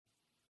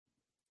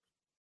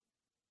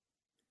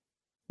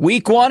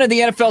Week 1 of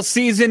the NFL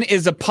season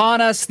is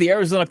upon us. The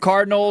Arizona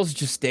Cardinals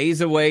just days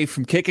away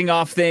from kicking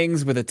off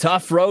things with a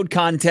tough road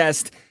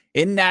contest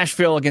in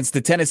Nashville against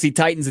the Tennessee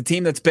Titans, a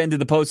team that's been to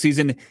the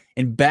postseason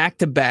in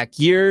back-to-back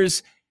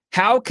years.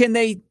 How can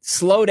they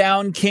slow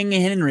down King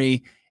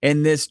Henry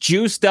in this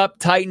juiced-up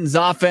Titans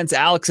offense?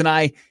 Alex and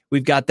I,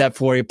 we've got that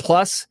for you.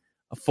 Plus,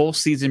 a full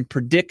season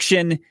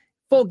prediction,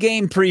 full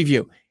game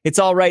preview. It's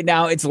all right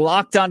now. It's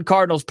Locked On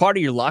Cardinals, part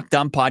of your Locked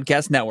On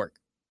Podcast Network.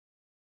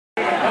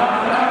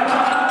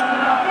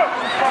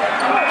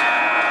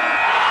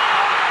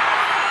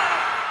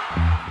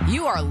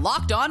 You are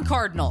Locked On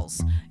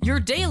Cardinals, your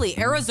daily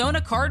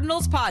Arizona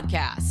Cardinals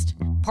podcast.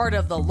 Part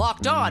of the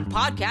Locked On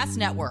Podcast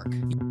Network,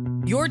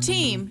 your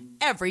team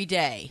every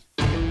day.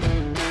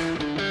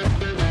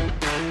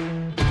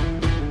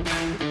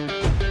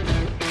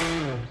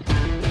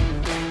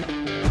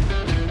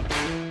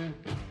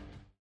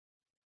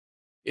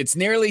 It's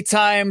nearly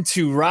time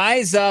to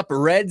rise up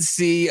Red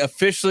Sea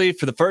officially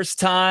for the first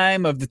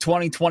time of the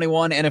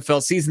 2021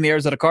 NFL season. The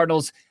Arizona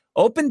Cardinals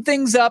open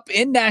things up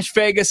in Nash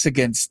Vegas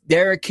against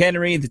Derrick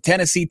Henry, the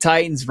Tennessee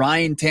Titans,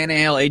 Ryan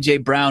Tannehill, A.J.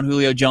 Brown,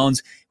 Julio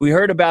Jones. We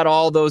heard about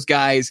all those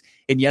guys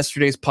in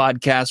yesterday's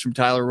podcast from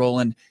Tyler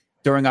Rowland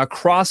during our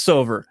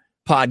crossover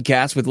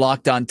podcast with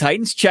Locked On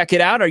Titans. Check it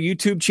out, our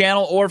YouTube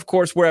channel, or, of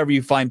course, wherever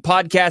you find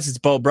podcasts. It's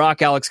Bo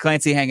Brock, Alex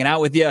Clancy hanging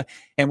out with you,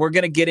 and we're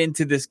going to get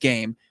into this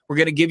game. We're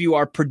going to give you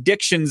our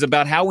predictions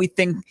about how we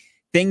think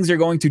things are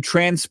going to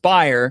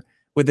transpire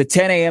with the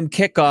 10 a.m.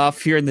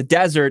 kickoff here in the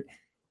desert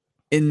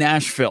in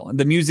Nashville, in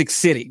the Music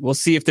City. We'll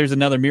see if there's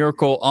another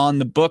miracle on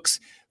the books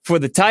for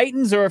the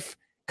Titans, or if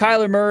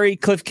Kyler Murray,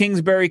 Cliff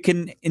Kingsbury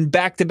can, in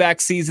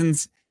back-to-back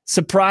seasons,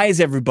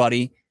 surprise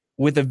everybody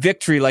with a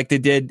victory like they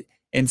did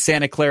in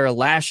Santa Clara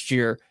last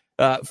year.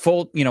 We're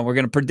going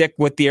to predict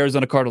what the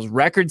Arizona Cardinals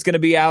record's going to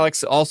be,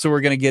 Alex. Also,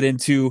 we're going to get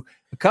into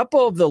a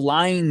couple of the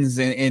lines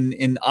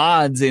in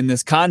odds in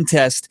this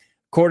contest,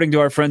 according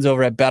to our friends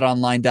over at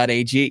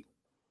betonline.ag.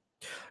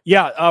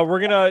 Yeah, we're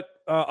going to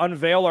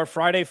unveil our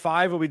Friday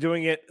Five. We'll be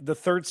doing it the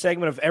third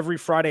segment of every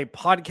Friday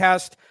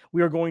podcast.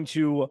 We are going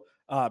to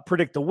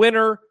predict the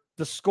winner,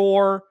 the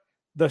score,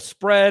 the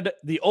spread,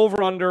 the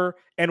over-under,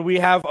 and we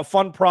have a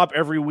fun prop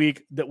every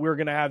week that we're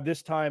going to have.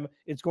 This time,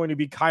 it's going to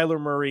be Kyler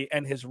Murray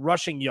and his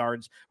rushing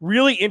yards.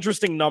 Really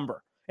interesting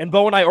number. And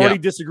Bo and I already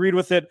disagreed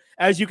with it.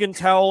 As you can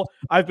tell,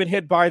 I've been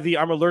hit by the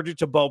I'm allergic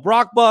to Bo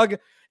Brock bug.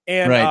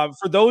 And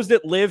for those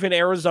that live in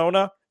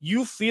Arizona,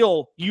 you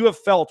have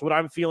felt what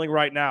I'm feeling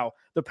right now.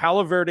 The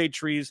Palo Verde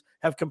trees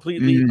have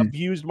completely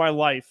abused my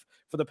life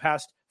for the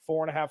past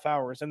 4.5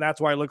 hours. And that's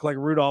why I look like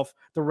Rudolph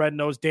the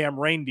red-nosed damn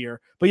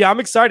reindeer. But yeah, I'm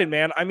excited,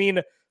 man. I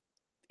mean,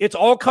 it's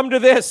all come to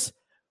this.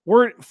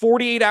 We're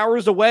 48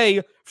 hours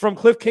away from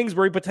Cliff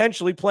Kingsbury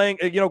potentially playing,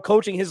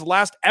 coaching his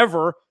last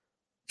ever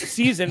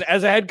season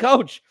as a head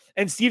coach.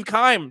 And Steve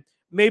Keim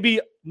maybe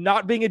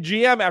not being a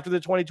GM after the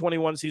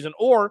 2021 season,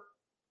 or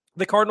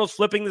the Cardinals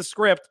flipping the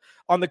script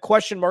on the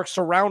question marks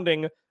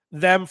surrounding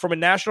them from a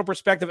national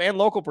perspective and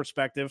local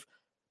perspective.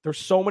 There's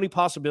so many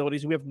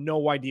possibilities. We have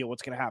no idea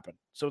what's going to happen.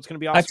 So it's going to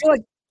be awesome.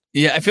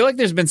 I feel like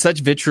there's been such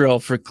vitriol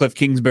for Cliff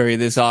Kingsbury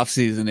this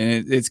offseason,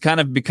 and it's kind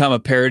of become a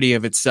parody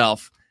of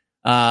itself.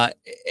 And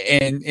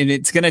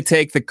it's going to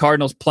take the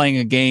Cardinals playing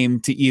a game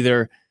to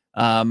either,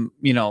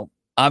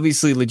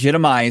 obviously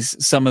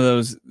legitimize some of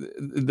those,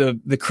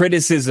 the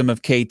criticism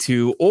of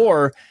K2,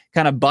 or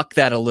kind of buck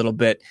that a little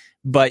bit.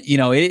 But,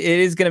 it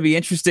is going to be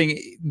interesting.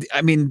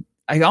 I mean,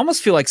 I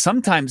almost feel like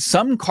sometimes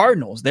some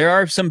Cardinals, there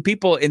are some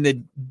people in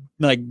the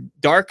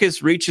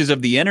darkest reaches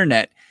of the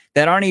internet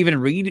that aren't even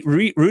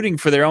rooting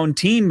for their own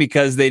team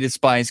because they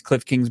despise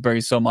Cliff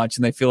Kingsbury so much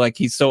and they feel like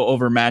he's so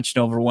overmatched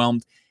and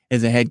overwhelmed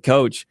as a head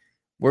coach.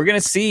 We're going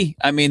to see.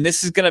 I mean,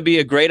 this is going to be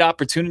a great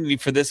opportunity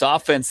for this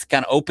offense to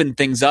kind of open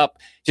things up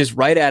just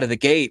right out of the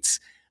gates.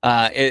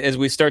 As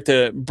we start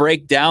to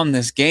break down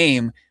this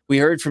game, we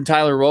heard from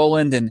Tyler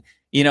Rowland, and,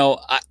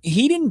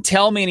 he didn't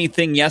tell me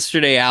anything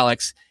yesterday,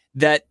 Alex,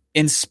 that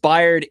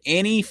inspired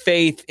any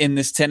faith in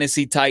this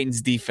Tennessee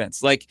Titans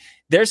defense. Like,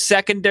 their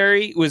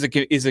secondary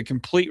is a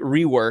complete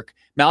rework.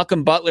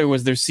 Malcolm Butler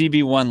was their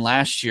CB1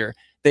 last year.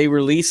 They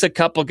release a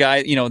couple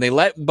guys, they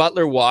let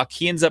Butler walk.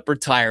 He ends up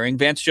retiring.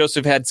 Vance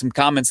Joseph had some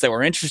comments that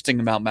were interesting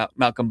about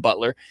Malcolm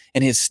Butler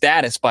and his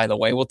status, by the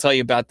way. We'll tell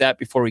you about that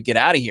before we get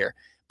out of here.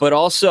 But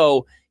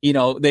also,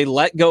 they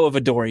let go of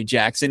Adoree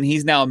Jackson.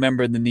 He's now a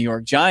member of the New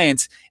York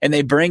Giants. And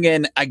they bring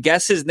in, I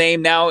guess his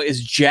name now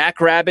is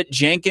Janoris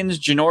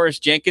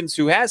Jenkins,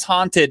 who has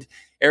haunted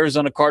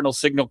Arizona Cardinals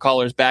signal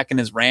callers back in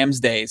his Rams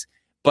days,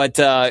 but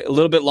a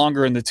little bit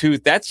longer in the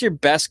tooth. That's your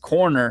best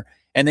corner.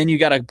 And then you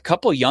got a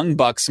couple young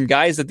bucks, some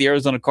guys at the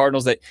Arizona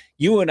Cardinals that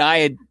you and I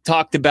had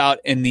talked about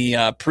in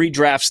the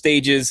pre-draft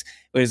stages.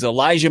 It was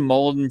Elijah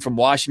Molden from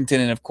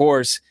Washington, and, of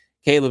course,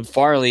 Caleb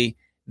Farley,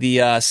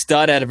 the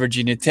stud out of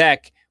Virginia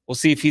Tech. We'll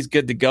see if he's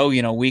good to go,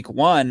 week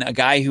one, a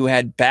guy who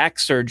had back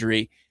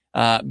surgery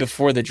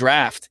before the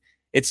draft.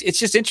 It's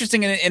just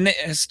interesting. And the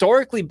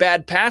historically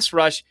bad pass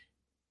rush,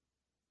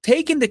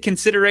 take into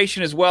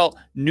consideration as well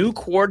new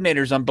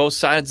coordinators on both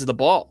sides of the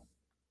ball.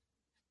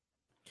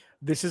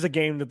 this is a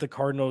game that the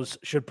Cardinals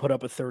should put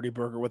up a 30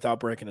 burger without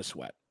breaking a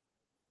sweat.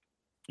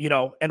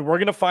 And we're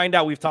going to find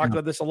out. We've talked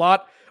about this a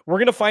lot. We're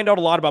going to find out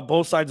a lot about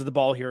both sides of the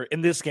ball here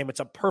in this game. It's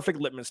a perfect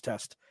litmus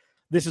test.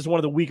 This is one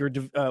of the weaker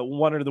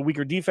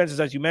defenses,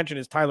 as you mentioned,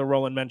 as Tyler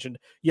Rowland mentioned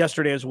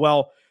yesterday as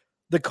well.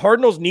 The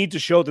Cardinals need to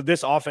show that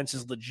this offense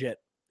is legit.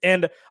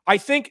 And I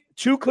think,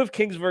 to Cliff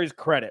Kingsbury's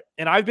credit,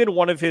 and I've been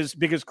one of his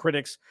biggest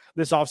critics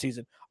this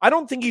offseason, I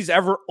don't think he's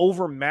ever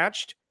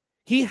overmatched.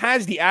 He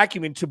has the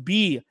acumen to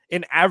be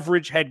an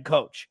average head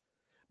coach.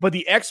 But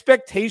the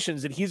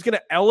expectations that he's going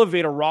to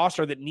elevate a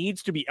roster that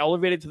needs to be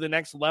elevated to the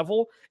next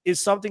level is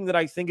something that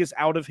I think is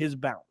out of his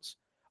bounds.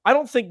 I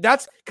don't think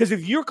that's because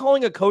if you're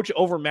calling a coach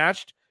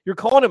overmatched, you're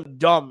calling him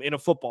dumb in a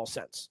football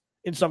sense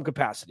in some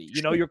capacity.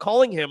 You're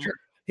calling him,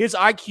 his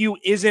IQ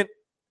isn't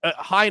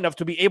high enough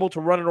to be able to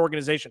run an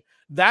organization.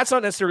 That's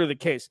not necessarily the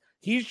case.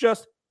 He's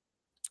just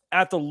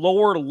at the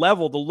lower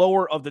level, the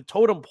lower of the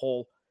totem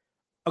pole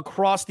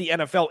across the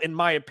NFL, in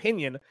my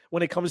opinion,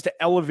 when it comes to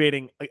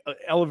elevating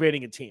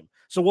a team.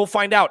 So we'll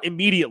find out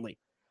immediately.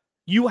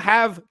 You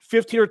have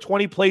 15 or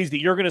 20 plays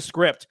that you're going to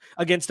script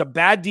against a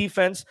bad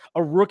defense,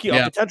 a rookie,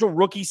 a potential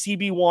rookie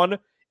CB1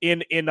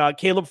 in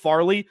Caleb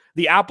Farley,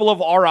 the apple of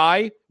our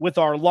eye with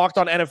our Locked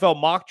On NFL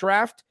mock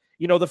draft.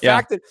 The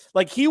fact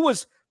that he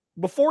was,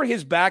 before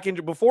his back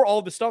injury, before all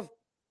of the stuff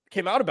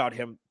came out about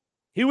him,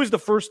 he was the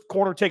first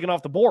corner taken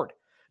off the board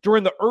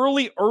during the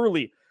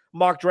early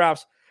mock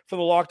drafts for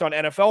the Locked On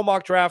NFL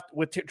mock draft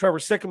with Trevor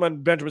Sikkema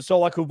and Benjamin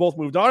Solak, who both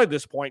moved on at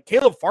this point.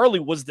 Caleb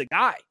Farley was the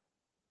guy.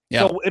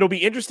 Yeah. So it'll be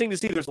interesting to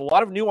see. There's a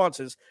lot of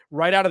nuances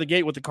right out of the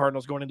gate with the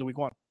Cardinals going into week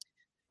one.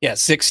 Yeah,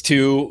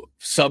 6'2",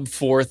 sub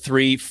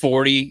 4'3",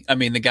 40. I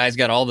mean, the guy's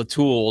got all the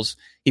tools.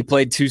 He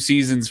played 2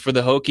 seasons for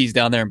the Hokies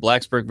down there in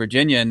Blacksburg,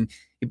 Virginia, and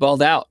he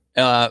balled out.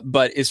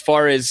 But as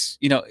far as,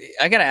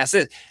 I got to ask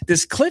this.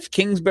 Does Cliff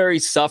Kingsbury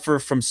suffer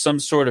from some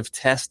sort of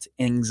test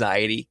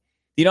anxiety?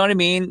 You know what I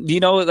mean? Do you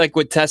know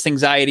what test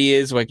anxiety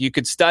is? Like, you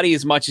could study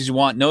as much as you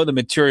want, know the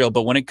material,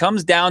 but when it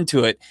comes down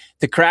to it,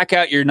 to crack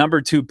out your number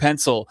 2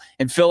 pencil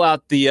and fill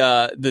out the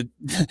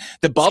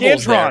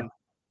bubbles there,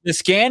 the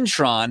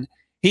Scantron,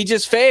 he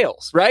just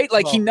fails, right?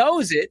 He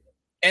knows it.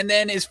 And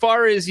then as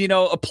far as,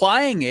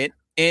 applying it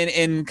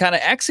and kind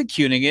of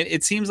executing it,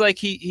 it seems like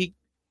he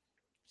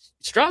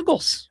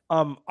struggles.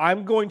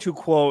 I'm going to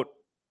quote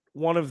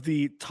one of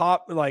the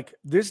top,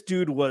 this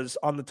dude was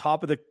on the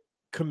top of the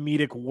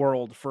comedic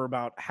world for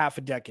about half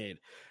a decade.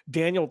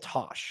 Daniel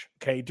Tosh,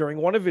 okay, during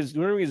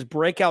his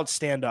breakout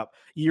stand-up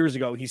years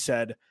ago, he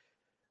said,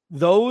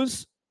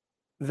 those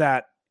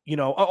that,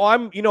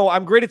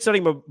 I'm great at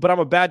studying, but I'm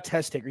a bad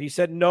test taker. He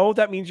said, no,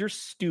 that means you're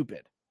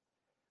stupid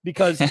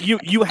because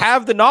you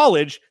have the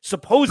knowledge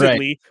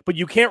supposedly, right, but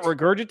you can't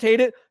regurgitate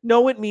it.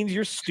 No, it means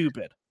you're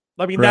stupid.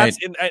 I mean, right.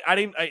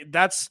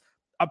 That's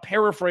a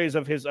paraphrase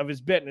of his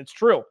bit, and it's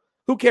true.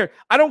 Who cares?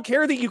 I don't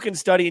care that you can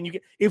study and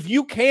if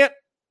you can't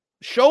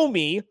show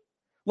me,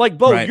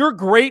 Bo, right, you're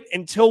great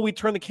until we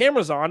turn the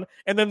cameras on,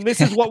 and then this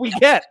is what we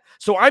get.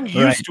 So I'm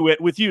used to it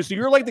with you. So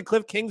you're like the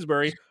Cliff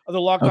Kingsbury of the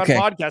Locked On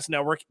Podcast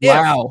Network.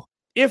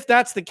 If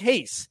that's the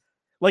case,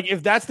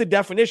 if that's the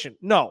definition.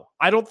 No,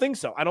 I don't think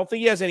so. I don't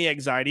think he has any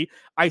anxiety.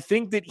 I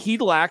think that he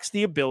lacks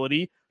the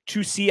ability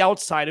to see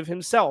outside of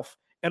himself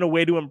and a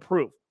way to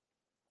improve.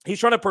 He's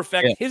trying to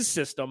perfect his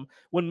system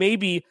when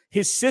maybe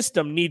his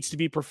system needs to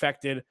be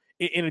perfected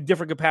in a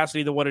different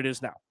capacity than what it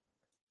is now.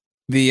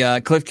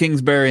 The Cliff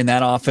Kingsbury in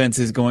that offense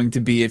is going to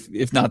be,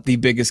 if not the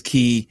biggest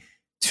key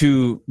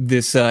to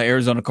this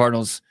Arizona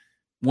Cardinals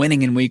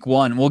winning in week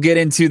one. We'll get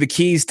into the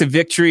keys to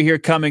victory here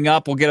coming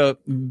up. We'll get a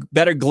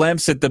better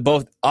glimpse at the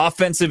both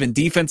offensive and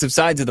defensive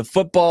sides of the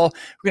football.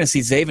 We're going to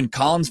see Zaven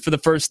Collins for the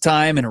first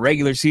time in a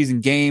regular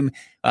season game.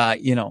 I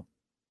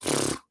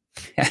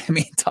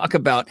mean, talk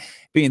about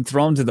being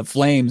thrown to the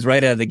flames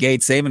right out of the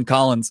gate. Zaven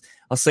Collins,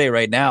 I'll say it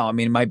right now, I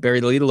mean, it might bury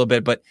the lead a little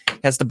bit, but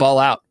has the ball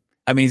out.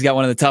 I mean, he's got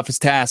one of the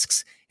toughest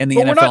tasks in the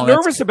NFL. We're not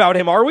nervous about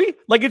him, are we?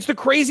 It's the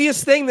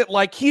craziest thing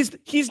that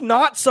he's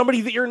not somebody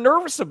that you're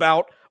nervous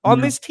about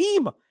on this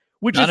team,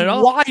 which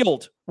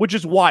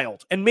is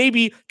wild and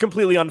maybe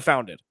completely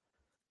unfounded.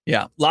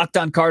 Yeah. Locked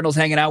On Cardinals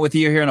hanging out with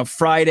you here on a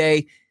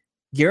Friday,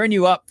 gearing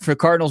you up for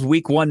Cardinals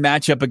week one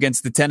matchup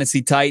against the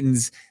Tennessee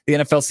Titans. The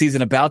NFL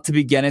season about to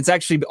begin. It's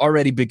actually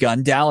already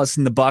begun. Dallas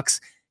and the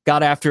Bucs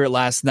got after it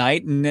last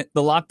night, and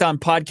the Locked On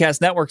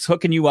Podcast Network's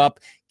hooking you up,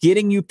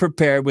 getting you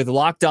prepared with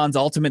Locked On's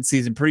Ultimate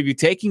Season Preview,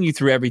 taking you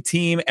through every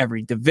team,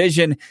 every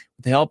division,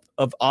 with the help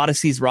of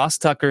Odyssey's Ross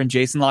Tucker and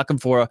Jason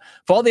Lockenfora.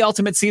 Follow the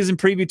Ultimate Season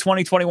Preview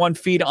 2021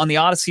 feed on the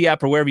Odyssey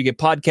app or wherever you get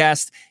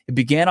podcasts. It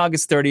began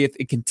August 30th.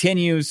 It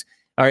continues.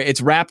 All right,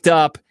 it's wrapped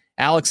up.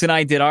 Alex and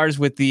I did ours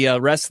with the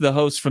rest of the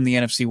hosts from the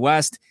NFC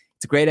West.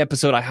 It's a great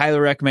episode. I highly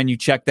recommend you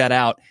check that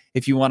out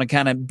if you want to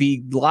kind of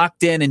be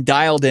locked in and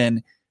dialed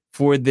in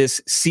for this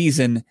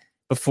season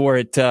before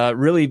it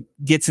really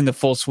gets into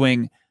full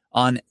swing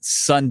on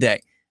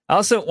Sunday. I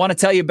also want to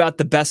tell you about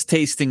the best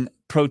tasting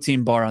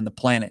protein bar on the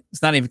planet.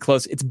 It's not even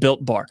close. It's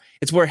Built Bar.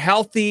 It's where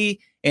healthy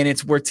and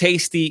it's where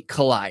tasty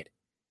collide.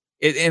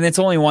 And it's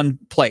only one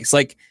place.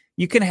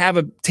 you can have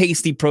a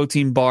tasty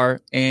protein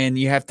bar and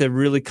you have to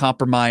really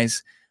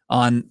compromise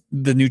on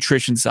the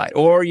nutrition side,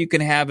 or you can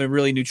have a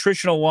really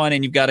nutritional one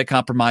and you've got to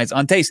compromise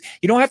on taste.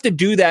 You don't have to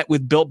do that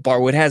with Built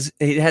Bar. It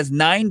has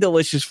 9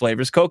 delicious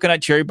flavors: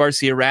 coconut, cherry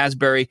barcia,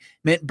 raspberry,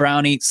 mint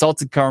brownie,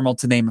 salted caramel,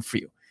 to name a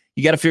few.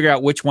 You got to figure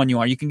out which one you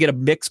want. You can get a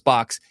mix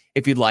box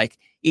if you'd like.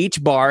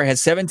 Each bar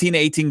has 17 to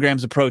 18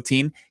 grams of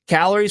protein,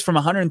 calories from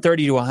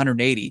 130 to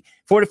 180,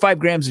 4 to 5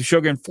 grams of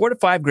sugar, and 4 to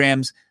 5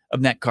 grams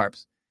of net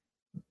carbs.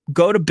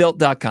 Go to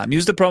Built.com.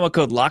 Use the promo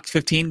code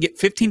LOCKED15. Get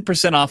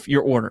 15% off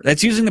your order.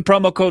 That's using the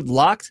promo code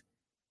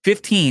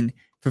LOCKED15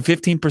 for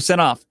 15%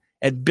 off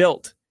at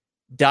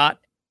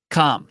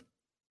Built.com.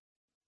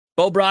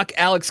 Bo Brock,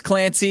 Alex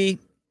Clancy,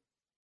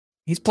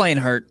 he's playing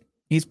hurt.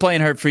 He's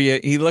playing hurt for you.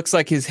 He looks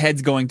like his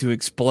head's going to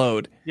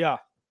explode. Yeah.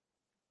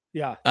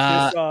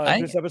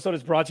 This episode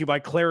is brought to you by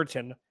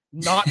Claritin.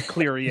 Not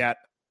clear yet.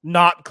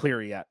 Not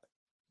clear yet.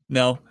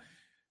 No.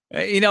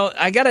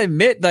 I got to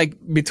admit, like,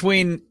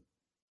 between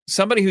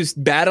somebody who's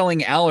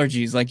battling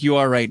allergies like you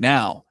are right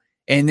now,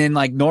 and then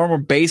like normal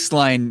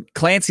baseline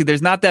Clancy,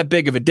 there's not that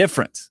big of a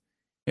difference.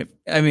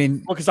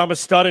 Because I'm a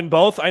stud in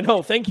both. I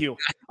know. Thank you.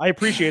 I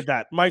appreciate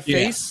that. My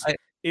face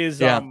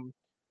is, at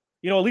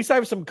least I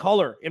have some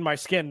color in my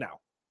skin now,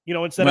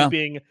 instead of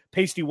being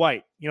pasty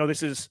white.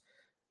 This is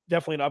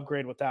definitely an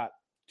upgrade with that.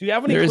 Do you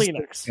have any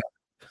Kleenex?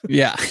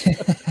 Yeah.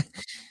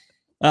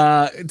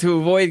 To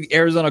avoid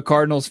Arizona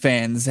Cardinals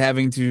fans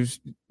having to,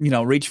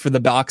 reach for the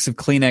box of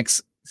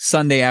Kleenex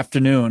Sunday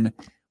afternoon,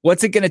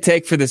 what's it going to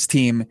take for this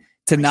team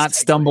to not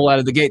stumble out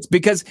of the gates?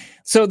 Because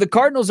the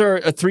Cardinals are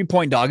a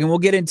 3-point dog, and we'll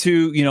get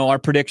into, our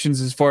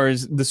predictions as far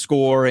as the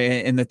score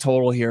and the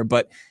total here.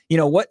 But,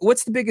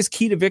 what's the biggest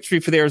key to victory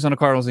for the Arizona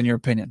Cardinals in your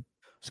opinion?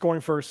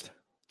 Scoring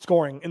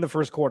in the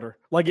first quarter.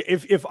 Like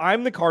if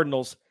I'm the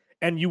Cardinals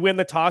and you win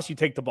the toss, you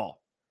take the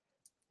ball.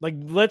 Like,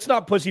 let's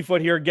not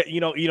pussyfoot here. Get,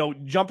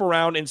 jump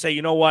around and say,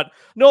 you know what?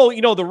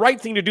 No, the right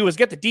thing to do is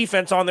get the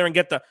defense on there and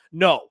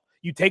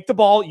you take the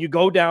ball, you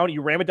go down,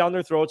 you ram it down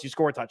their throats, you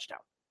score a touchdown.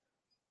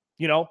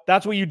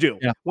 That's what you do.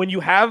 Yeah. When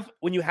you have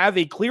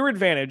a clear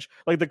advantage,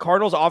 like the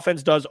Cardinals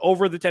offense does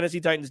over the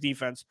Tennessee Titans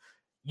defense,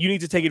 you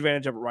need to take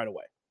advantage of it right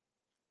away.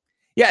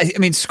 Yeah,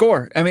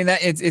 score.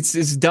 It's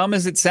as dumb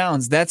as it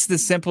sounds. That's the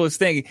simplest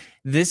thing.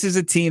 This is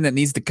a team that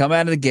needs to come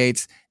out of the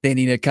gates. They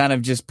need to kind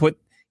of just put,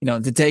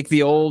 to take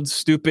the old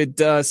stupid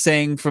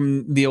saying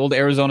from the old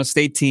Arizona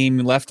State team,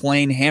 left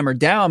lane, hammer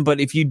down. But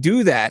if you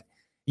do that,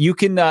 you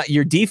can,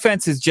 your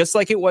defense is just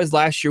like it was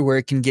last year, where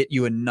it can get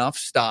you enough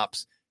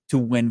stops to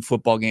win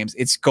football games.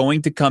 It's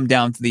going to come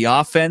down to the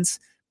offense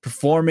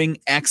performing,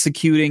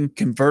 executing,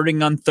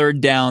 converting on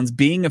third downs,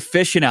 being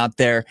efficient out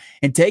there,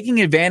 and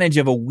taking advantage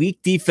of a weak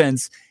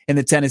defense in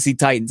the Tennessee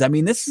Titans.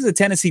 This is a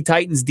Tennessee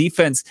Titans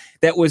defense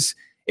that was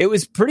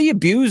pretty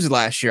abused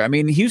last year.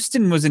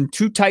 Houston was in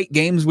 2 tight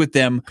games with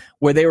them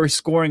where they were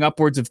scoring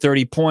upwards of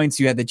 30 points.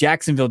 You had the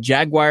Jacksonville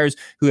Jaguars,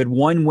 who had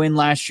 1 win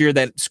last year,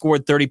 that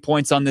scored 30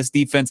 points on this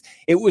defense.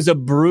 It was a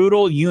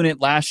brutal unit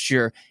last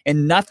year,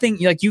 and nothing,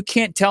 like, you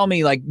can't tell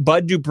me, like,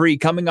 Bud Dupree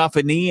coming off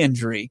a knee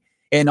injury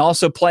and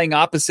also playing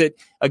opposite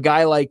a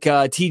guy like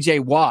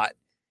TJ Watt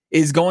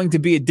is going to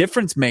be a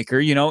difference maker,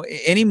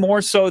 any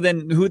more so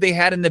than who they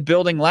had in the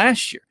building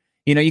last year.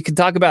 You can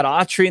talk about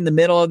Autry in the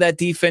middle of that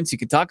defense. You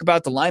can talk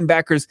about the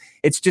linebackers.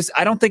 It's just,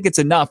 I don't think it's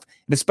enough,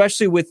 and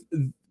especially with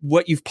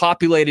what you've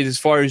populated as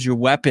far as your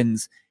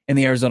weapons in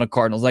the Arizona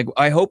Cardinals. Like,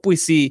 I hope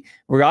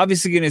we're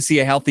obviously going to see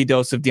a healthy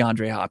dose of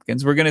DeAndre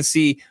Hopkins. We're going to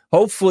see,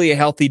 hopefully, a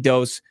healthy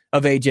dose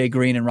of AJ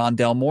Green and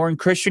Rondale Moore and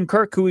Christian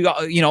Kirk, who,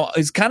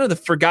 is kind of the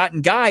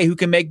forgotten guy who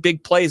can make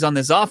big plays on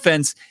this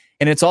offense.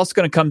 And it's also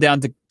going to come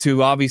down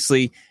to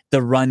obviously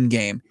the run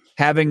game,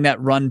 having that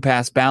run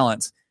pass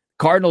balance.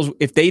 Cardinals,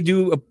 if they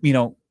do,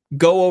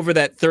 go over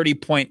that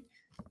 30-point,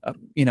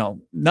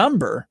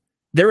 number,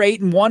 they're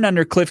 8-1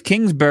 under Cliff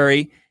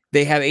Kingsbury.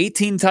 They have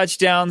 18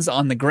 touchdowns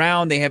on the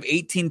ground. They have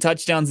 18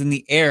 touchdowns in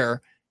the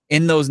air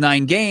in those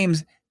 9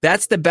 games.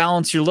 That's the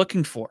balance you're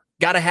looking for.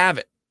 Got to have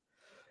it.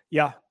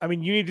 Yeah. You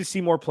need to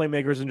see more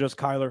playmakers than just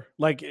Kyler.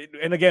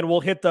 And again,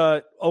 we'll hit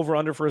the over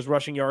under for his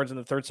rushing yards in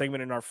the third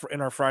segment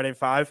in our Friday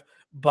 5.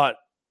 But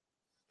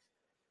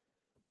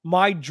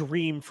my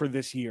dream for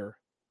this year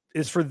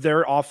is for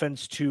their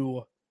offense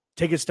to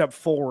take a step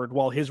forward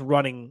while his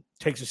running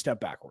takes a step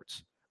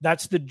backwards.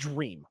 That's the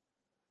dream.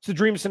 It's the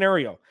dream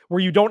scenario where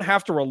you don't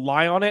have to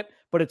rely on it,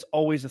 but it's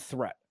always a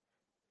threat.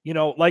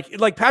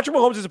 Like Patrick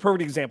Mahomes is a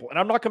perfect example, and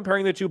I'm not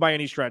comparing the two by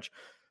any stretch.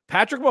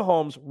 Patrick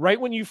Mahomes, right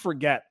when you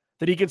forget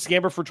that he can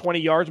scamper for 20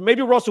 yards,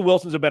 maybe Russell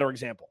Wilson's a better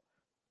example.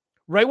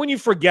 Right when you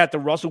forget that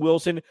Russell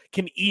Wilson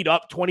can eat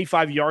up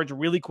 25 yards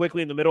really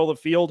quickly in the middle of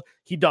the field,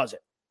 he does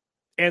it.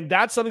 And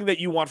that's something that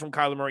you want from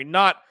Kyler Murray,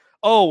 not,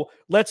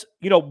 let's,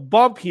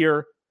 bump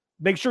here,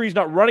 make sure he's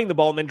not running the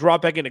ball and then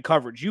drop back into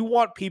coverage. You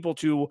want people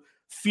to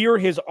fear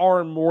his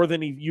arm more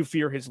than you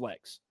fear his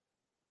legs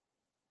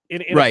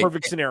in a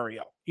perfect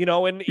scenario,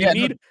 and you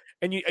need,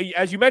 and you,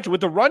 as you mentioned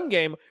with the run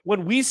game,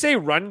 when we say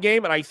run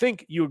game, and I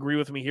think you agree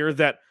with me here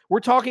that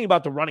we're talking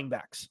about the running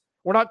backs.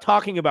 We're not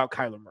talking about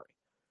Kyler Murray.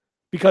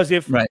 Because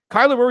if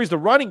Kyler Murray's the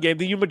running game,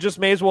 then you just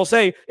may as well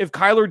say, if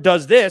Kyler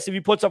does this, if he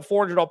puts up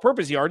 400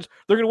 all-purpose yards,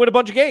 they're going to win a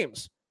bunch of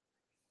games.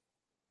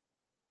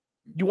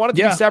 You want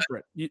it to be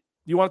separate.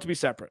 You want it to be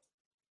separate.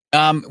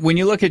 When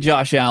you look at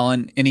Josh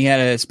Allen, and he had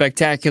a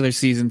spectacular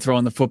season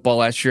throwing the football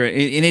last year,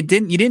 and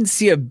you didn't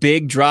see a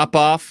big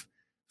drop-off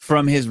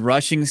from his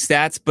rushing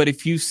stats, but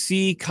if you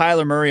see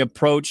Kyler Murray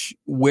approach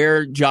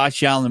where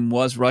Josh Allen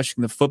was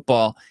rushing the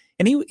football,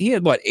 and he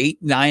had,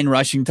 8-9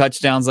 rushing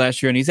touchdowns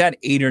last year, and he's had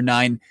 8 or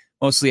 9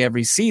 mostly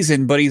every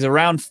season, but he's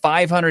around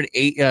 600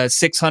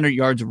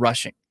 yards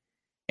rushing.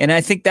 And I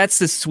think that's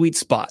the sweet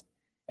spot.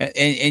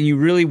 And you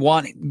really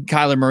want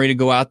Kyler Murray to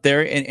go out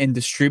there and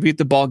distribute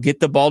the ball, get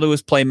the ball to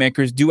his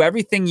playmakers, do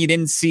everything you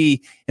didn't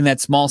see in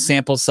that small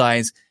sample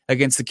size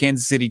against the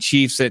Kansas City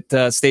Chiefs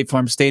at State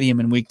Farm Stadium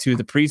in week 2 of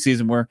the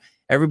preseason, where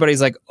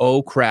everybody's like,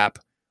 oh, crap,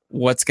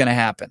 what's going to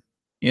happen?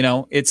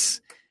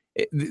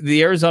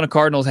 The Arizona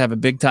Cardinals have a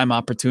big-time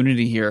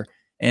opportunity here.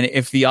 And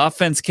if the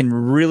offense can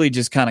really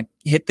just kind of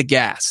hit the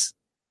gas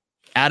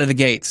out of the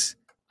gates,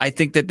 I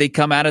think that they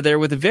come out of there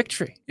with a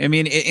victory. I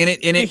mean,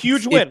 a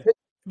huge win.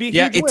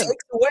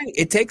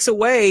 It takes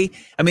away.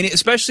 I mean,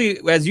 especially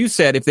as you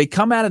said, if they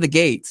come out of the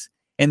gates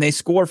and they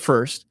score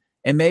first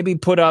and maybe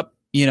put up,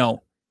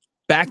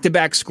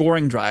 back-to-back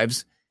scoring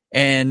drives,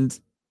 and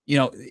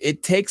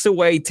it takes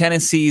away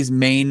Tennessee's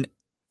main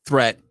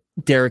threat,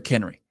 Derrick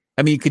Henry.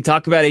 I mean, you could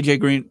talk about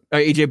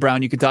AJ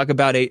Brown, you could talk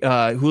about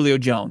Julio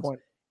Jones,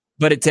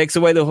 but it takes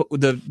away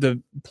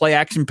the play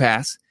action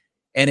pass,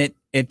 and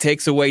it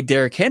takes away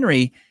Derrick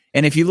Henry.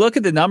 And if you look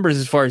at the numbers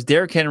as far as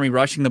Derrick Henry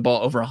rushing the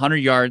ball over 100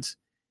 yards,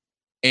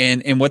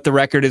 and what the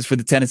record is for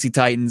the Tennessee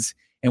Titans,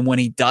 and when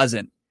he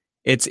doesn't,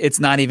 it's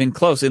not even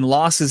close. In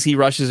losses, he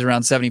rushes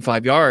around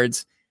 75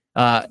 yards,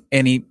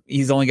 and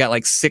he's only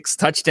got 6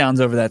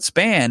 touchdowns over that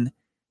span.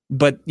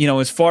 But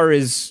as far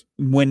as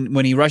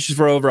when he rushes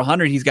for over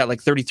 100, he's got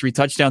 33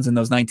 touchdowns in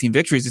those 19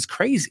 victories. It's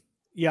crazy.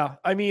 Yeah,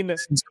 I mean,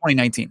 since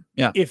 2019.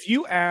 Yeah, if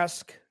you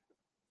ask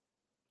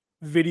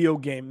video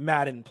game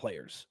Madden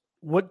players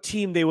what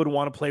team they would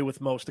want to play with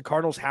most, the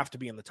Cardinals have to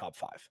be in the top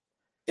 5.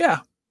 Yeah.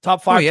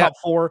 Top 5, top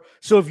 4.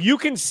 So if you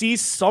can see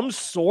some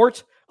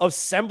sort of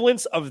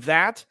semblance of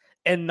that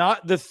and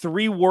not the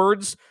 3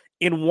 words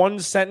in one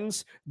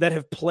sentence that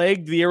have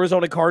plagued the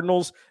Arizona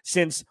Cardinals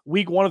since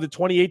week 1 of the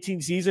 2018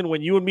 season,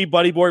 when you and me,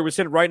 Buddy Boy, were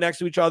sitting right next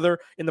to each other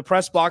in the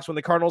press box when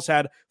the Cardinals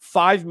had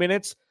 5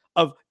 minutes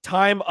of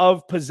time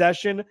of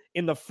possession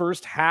in the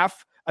first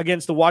half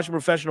against the Washington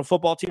Professional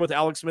Football Team with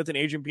Alex Smith and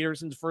Adrian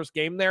Peterson's first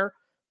game there.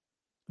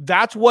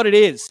 That's what it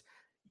is.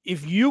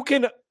 If you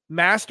can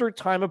master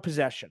time of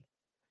possession,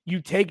 you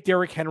take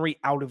Derrick Henry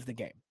out of the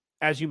game,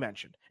 as you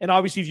mentioned. And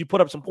obviously, if you put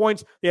up some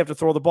points, they have to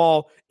throw the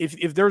ball.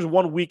 If there's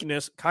one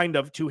weakness kind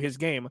of to his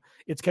game,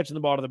 it's catching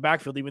the ball to the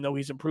backfield, even though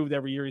he's improved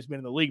every year he's been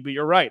in the league. But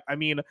you're right. I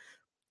mean,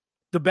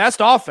 the best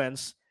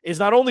offense is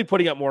not only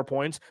putting up more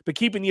points, but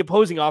keeping the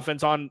opposing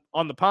offense on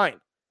the pine,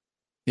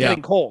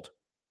 getting cold.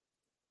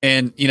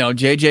 And,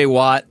 J.J.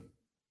 Watt,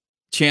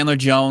 Chandler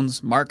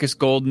Jones, Marcus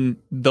Golden,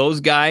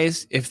 those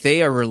guys, if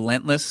they are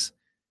relentless,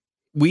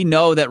 we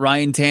know that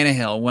Ryan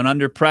Tannehill, when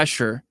under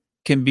pressure,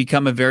 can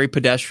become a very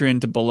pedestrian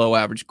to below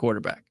average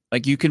quarterback.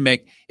 You can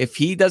make, if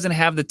he doesn't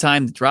have the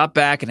time to drop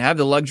back and have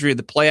the luxury of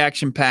the play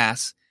action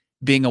pass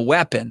being a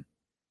weapon,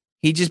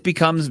 he just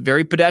becomes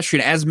very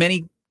pedestrian, as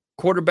many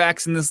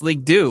quarterbacks in this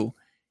league do.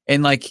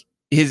 And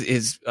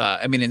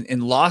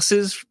in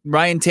losses,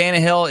 Ryan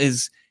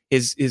Tannehill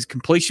his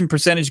completion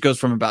percentage goes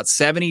from about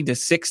 70 to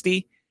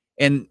 60.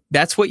 And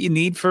that's what you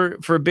need for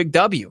a big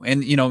W.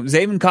 And,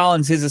 Zaven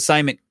Collins, his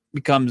assignment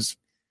becomes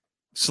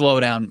slow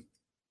down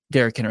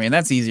Derrick Henry, and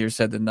that's easier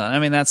said than done. I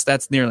mean,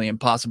 that's nearly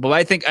impossible. I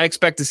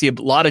expect to see a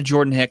lot of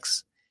Jordan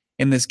Hicks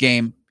in this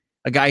game,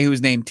 a guy who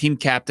was named team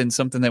captain,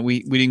 something that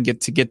we didn't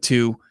get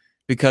to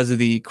because of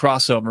the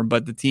crossover,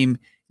 but the team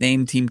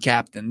named team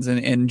captains,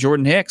 and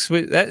Jordan Hicks,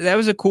 that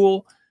was a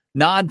cool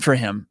nod for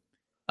him,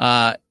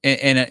 and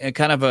a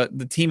kind of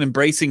the team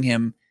embracing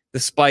him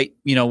despite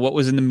what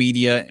was in the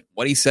media,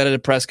 what he said at a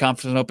press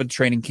conference and open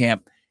training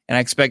camp. And I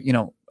expect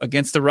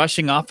against the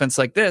rushing offense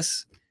like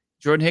this,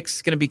 Jordan Hicks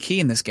is going to be key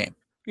in this game.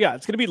 Yeah,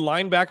 it's going to be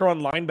linebacker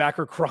on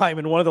linebacker crime,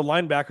 and one of the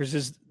linebackers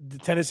is the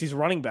Tennessee's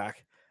running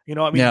back.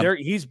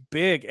 He's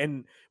big,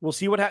 and we'll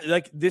see what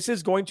happens. This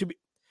is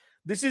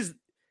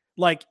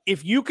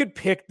if you could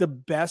pick the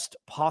best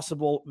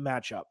possible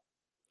matchup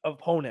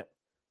opponent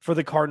for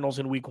the Cardinals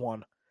in week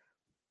 1.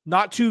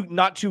 Not too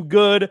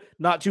good,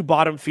 not too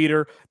bottom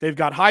feeder. They've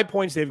got high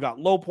points, they've got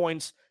low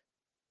points.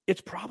 It's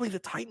probably the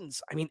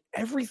Titans. I mean,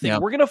 everything. Yeah.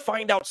 We're going to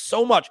find out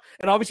so much.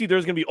 And obviously,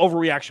 there's going to be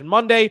overreaction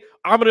Monday.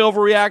 I'm going to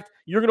overreact.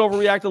 You're going to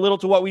overreact a little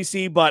to what we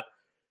see. But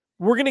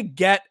we're going to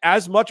get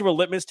as much of a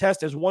litmus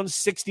test as one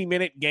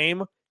 60-minute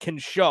game can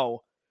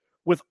show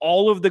with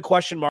all of the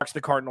question marks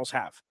the Cardinals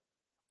have.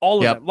 All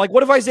of them.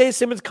 What if Isaiah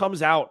Simmons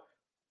comes out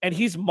and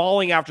he's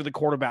mauling after the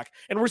quarterback,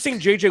 and we're seeing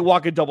J.J.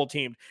 Watt get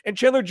double-teamed, and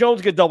Chandler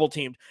Jones get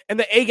double-teamed, and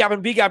the A-gap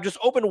and B-gap just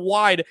open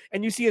wide,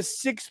 and you see a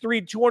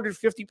 6'3",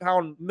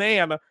 250-pound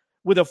man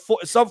with a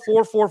sub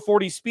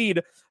 4.40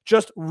 speed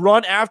just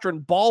run after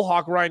and ball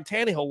hawk Ryan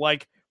Tannehill.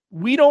 Like,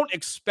 we don't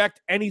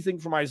expect anything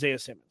from Isaiah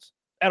Simmons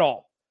at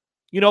all.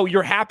 You know,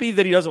 you're happy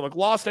that he doesn't look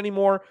lost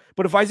anymore,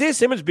 but if Isaiah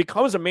Simmons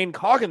becomes a main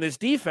cog in this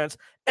defense,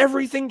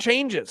 everything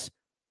changes.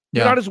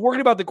 You're not as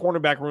worried about the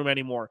cornerback room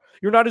anymore.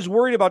 You're not as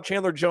worried about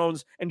Chandler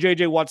Jones and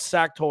J.J. Watt's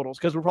sack totals,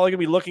 because we're probably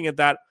going to be looking at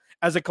that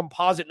as a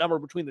composite number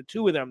between the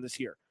two of them this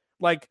year.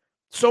 Like,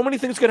 so many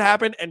things could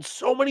happen and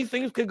so many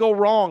things could go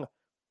wrong.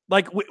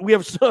 Like, we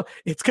have,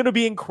 it's going to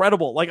be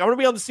incredible. Like, I'm going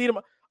to be on the seat of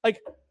like,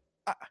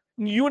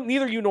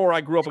 neither you nor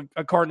I grew up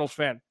a Cardinals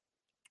fan.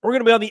 We're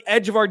going to be on the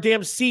edge of our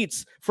damn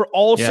seats for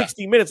all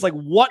 60 minutes. Like,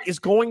 what is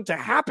going to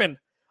happen?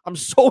 I'm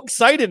so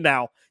excited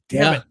now.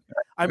 Damn it.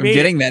 I'm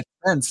getting that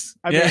sense.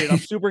 I made it. I'm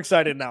super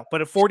excited now.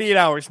 But at 48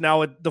 hours,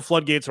 now the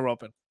floodgates are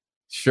open.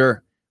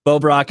 Sure. Bo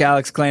Brock,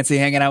 Alex Clancy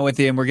hanging out with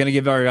you, and we're going to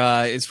give our,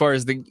 as far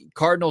as the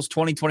Cardinals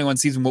 2021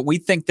 season, what we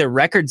think their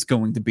record's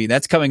going to be.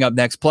 That's coming up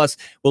next. Plus,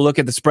 we'll look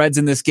at the spreads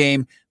in this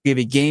game, give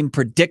a game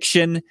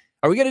prediction.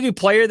 Are we going to do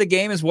player of the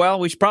game as well?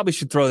 We probably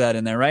should throw that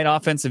in there, right?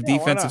 Offensive,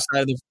 defensive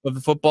side of the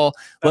football.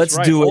 Let's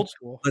do it.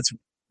 Let's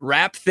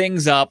wrap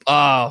things up.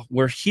 Oh,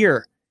 we're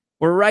here.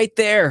 We're right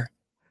there.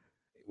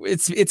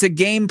 It's a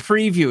game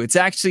preview. It's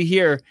actually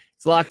here.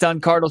 It's Locked On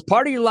Cardinals,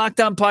 part of your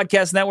Locked On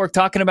Podcast Network,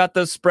 talking about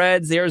those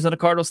spreads. The Arizona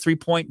Cardinals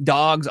 3-point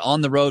dogs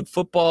on the road.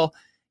 Football,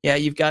 yeah,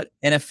 you've got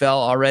NFL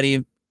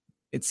already.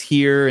 It's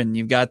here, and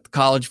you've got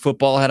college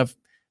football. Had a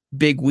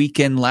big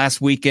weekend last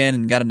weekend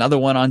and got another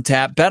one on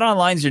tap.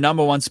 BetOnline is your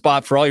number one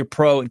spot for all your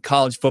pro and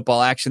college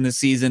football action this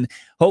season.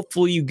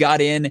 Hopefully you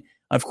got in,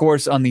 of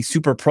course, on the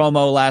super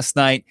promo last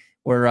night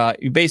where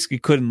you basically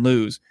couldn't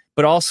lose.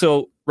 But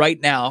also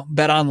right now,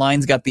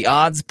 BetOnline's got the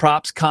odds,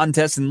 props,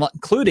 contests,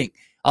 including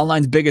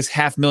online's biggest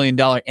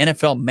 $500,000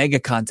 NFL mega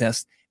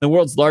contest, the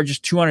world's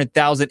largest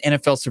 200,000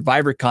 NFL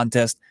survivor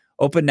contest,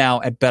 open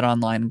now at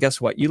BetOnline. And guess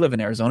what? You live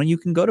in Arizona. You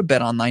can go to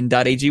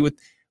betonline.ag with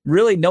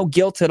really no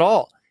guilt at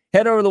all.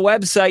 Head over to the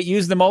website,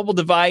 use the mobile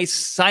device,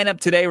 sign up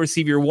today,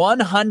 receive your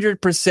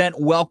 100%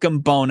 welcome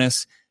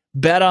bonus.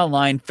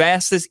 BetOnline,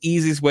 fastest,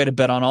 easiest way to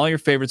bet on all your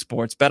favorite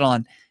sports.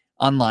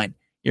 BetOnline,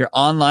 your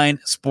online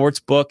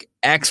sportsbook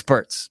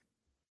experts.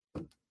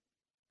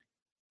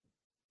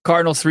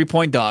 Cardinals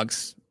 3-point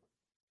dogs.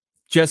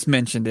 Just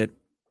mentioned it.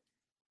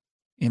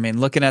 I mean,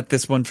 looking at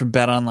this one from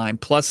BetOnline,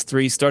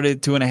 +3, started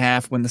at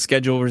 2.5 when the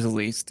schedule was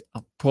released.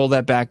 I'll pull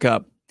that back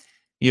up.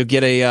 You'll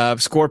get a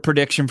score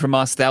prediction from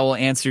us. That will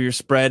answer your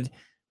spread.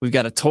 We've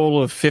got a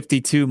total of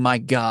 52. My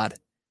God.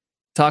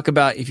 Talk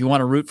about if you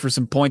want to root for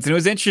some points. And it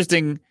was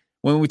interesting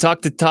when we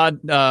talked to Todd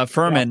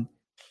Furman.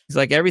 Yeah. He's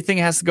like, everything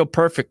has to go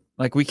perfect.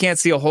 Like, we can't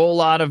see a whole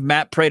lot of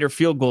Matt Prater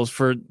field goals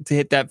to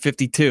hit that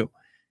 52.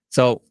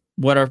 So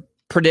what our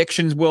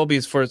predictions will be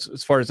as far as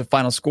the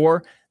final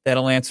score,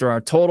 that'll answer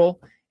our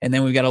total. And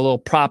then we've got a little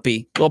prop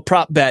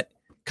bet,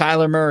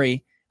 Kyler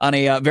Murray, on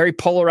a very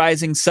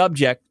polarizing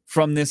subject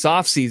from this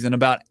offseason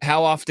about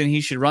how often he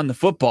should run the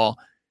football.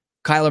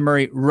 Kyler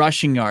Murray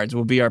rushing yards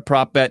will be our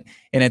prop bet.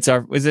 And it's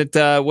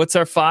what's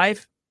our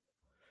 5?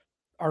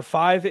 Our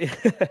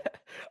 5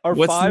 our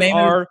what's 5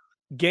 are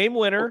game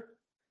winner.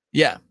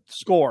 Yeah.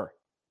 Score.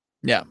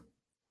 Yeah.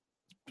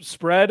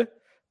 Spread,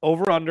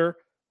 over under,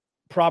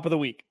 prop of the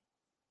week.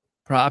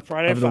 Prop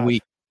Friday of the 5.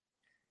 Week.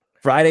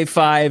 Friday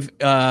 5.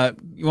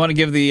 You want to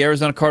give the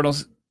Arizona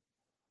Cardinals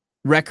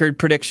record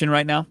prediction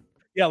right now?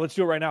 Yeah, let's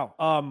do it right now.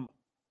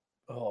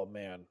 Oh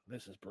man,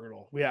 this is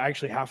brutal. We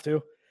actually have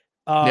to.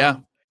 Yeah,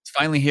 it's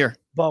finally here.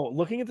 Bo,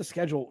 looking at the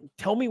schedule,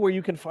 tell me where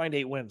you can find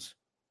 8 wins.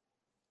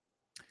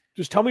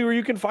 Just tell me where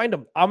you can find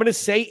them. I'm going to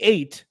say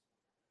 8.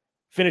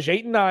 Finish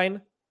 8-9.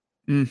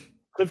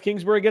 Cliff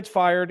Kingsbury gets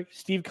fired.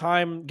 Steve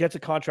Keim gets a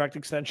contract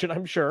extension,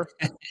 I'm sure.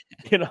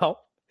 You know,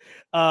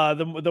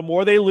 the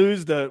more they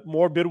lose, the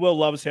more Bidwill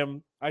loves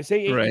him. I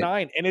say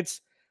 8-9, and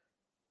it's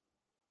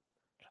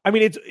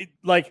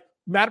like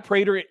Matt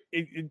Prater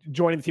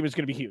joining the team is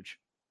going to be huge.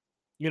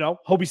 You know,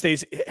 hope he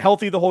stays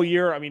healthy the whole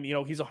year. I mean, you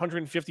know, he's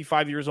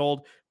 155 years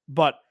old,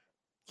 but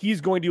he's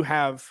going to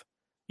have,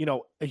 you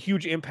know, a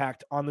huge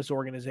impact on this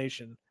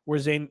organization where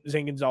Zane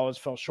Gonzalez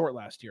fell short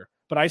last year.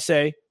 But I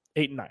say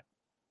 8-9.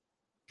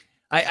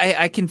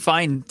 I can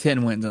find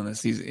 10 wins on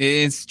this season.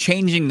 It's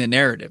changing the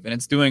narrative, and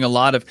it's doing a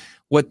lot of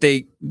what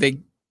they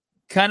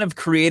kind of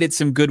created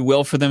some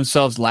goodwill for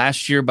themselves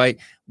last year by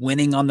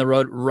winning on the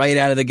road right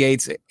out of the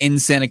gates in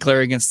Santa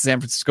Clara against the San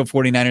Francisco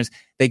 49ers.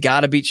 They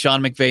got to beat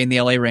Sean McVay and the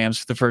LA Rams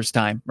for the first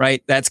time,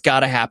 right? That's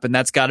got to happen.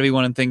 That's got to be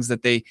one of the things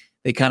that they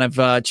kind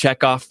of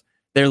check off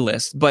their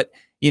list. But,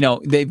 you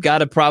know, they've got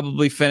to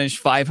probably finish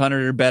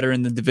 500 or better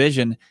in the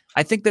division.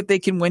 I think that they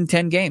can win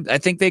 10 games. I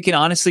think they can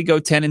honestly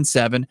go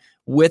 10-7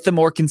 with a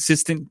more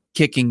consistent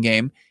kicking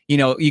game. You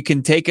know, you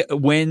can take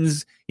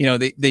wins. You know,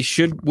 they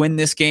should win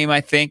this game, I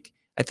think.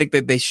 I think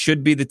that they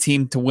should be the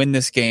team to win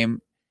this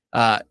game.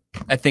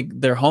 I think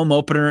their home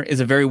opener is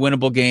a very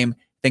winnable game.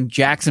 I think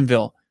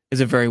Jacksonville is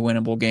a very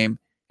winnable game.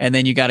 And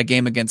then you got a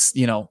game against,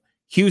 you know,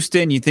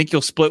 Houston. You think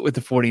you'll split with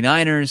the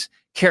 49ers.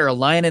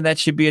 Carolina, that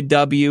should be a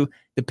W.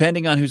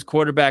 Depending on who's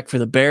quarterback for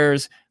the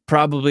Bears,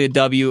 probably a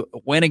W.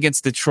 Win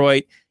against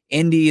Detroit.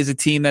 Indy is a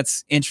team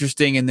that's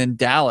interesting, and then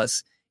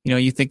Dallas.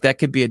 You think that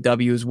could be a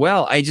W as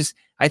well.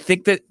 I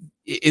think that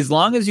as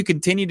long as you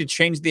continue to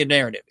change the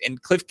narrative,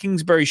 and Cliff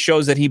Kingsbury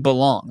shows that he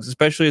belongs,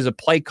 especially as a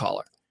play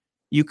caller,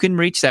 you can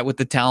reach that with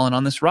the talent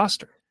on this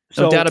roster.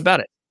 No doubt about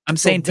it. I'm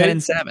saying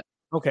 10-7.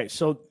 Okay,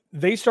 so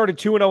they started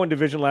 2-0 in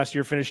division last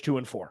year, finished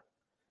 2-4.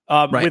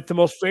 Right. With the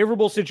most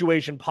favorable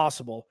situation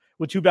possible,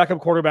 with two backup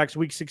quarterbacks,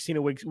 week 16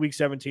 and week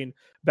 17,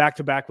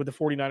 back-to-back with the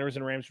 49ers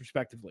and Rams,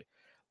 respectively.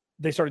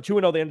 They started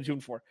 2-0, they ended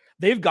 2-4.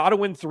 They've got to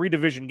win 3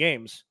 division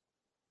games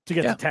to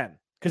get to 10,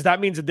 because that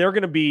means that they're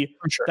going to be,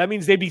 that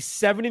means they'd be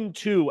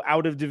 7-2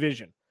 out of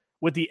division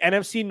with the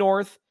NFC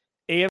North,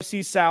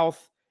 AFC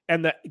South,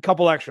 and the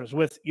couple extras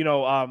with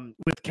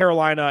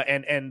Carolina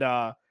and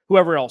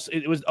whoever else.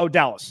 It was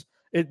Dallas,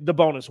 the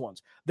bonus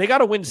ones. They got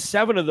to win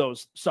 7 of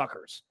those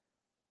suckers,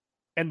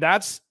 and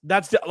that's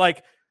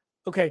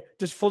okay.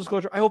 Just full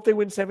disclosure, I hope they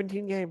win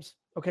 17 games.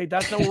 Okay,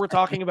 that's not what we're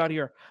talking about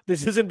here.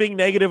 This isn't being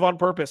negative on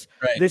purpose.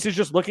 Right. This is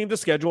just looking at the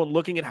schedule and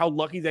looking at how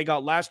lucky they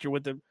got last year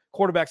with the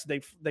quarterbacks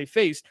that they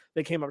faced.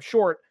 They came up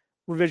short.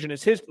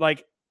 Revisionist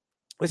history.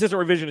 This isn't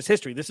revisionist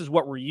history. This is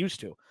what we're used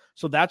to.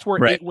 So that's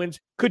where 8 wins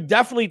could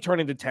definitely turn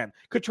into 10,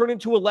 could turn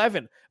into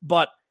 11.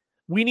 But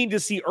we need to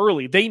see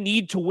early. They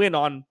need to win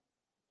on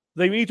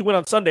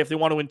Sunday if they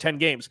want to win 10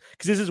 games,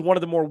 because this is one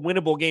of the more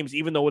winnable games,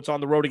 even though it's on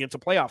the road against a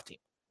playoff team.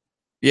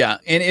 Yeah,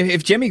 and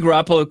if Jimmy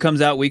Garoppolo comes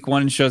out week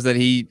 1 and shows that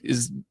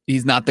he's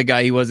not the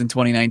guy he was in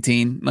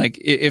 2019, like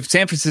if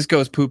San Francisco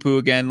is poo-poo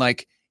again,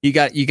 like you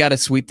got to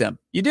sweep them.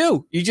 You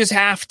do. You just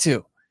have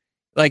to.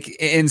 Like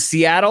in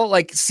Seattle,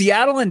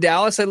 and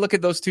Dallas, I look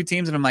at those two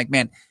teams and I'm like,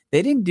 man,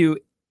 they didn't do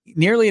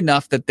nearly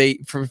enough that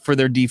for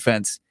their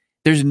defense.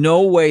 There's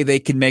no way they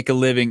can make a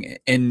living.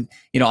 And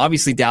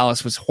obviously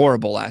Dallas was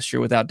horrible last year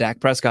without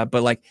Dak Prescott,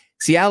 but like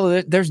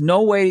Seattle, there's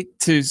no way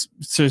to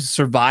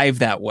survive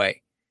that way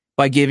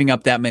by giving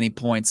up that many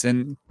points.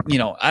 And,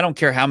 I don't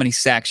care how many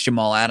sacks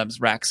Jamal Adams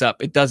racks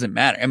up. It doesn't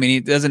matter. I mean,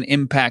 it doesn't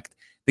impact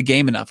the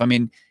game enough. I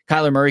mean,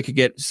 Kyler Murray could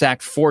get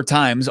sacked 4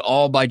 times,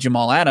 all by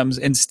Jamal Adams,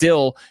 and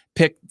still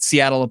pick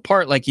Seattle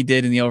apart like he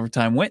did in the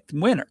overtime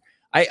winner.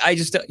 I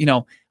just,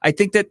 I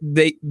think that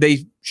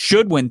they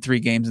should win 3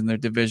 games in their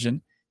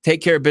division,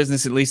 take care of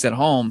business at least at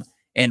home,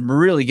 and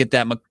really get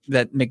that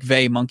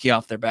McVay monkey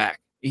off their back.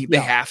 They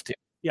have to.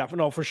 Yeah,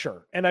 no, for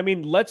sure. And I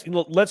mean, let's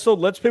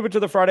pivot to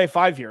the Friday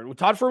 5 here.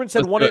 Todd Fuhrman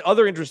said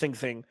other interesting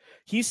thing.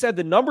 He said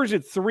the number's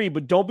at 3,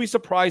 but don't be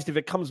surprised if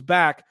it comes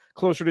back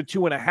closer to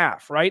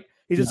 2.5. Right?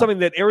 He said something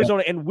that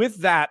Arizona, and with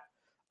that,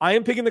 I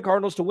am picking the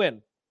Cardinals to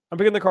win. I'm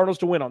picking the Cardinals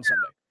to win on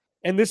Sunday.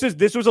 And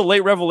this was a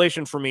late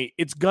revelation for me.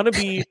 It's gonna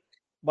be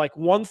like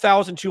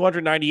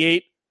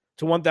 1,298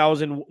 to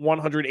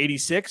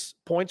 1,186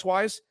 points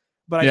wise,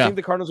 but I think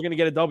the Cardinals are going to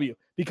get a W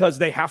because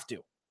they have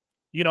to.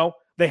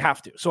 They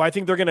have to. So I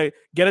think they're going to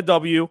get a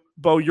W.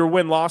 Bo, your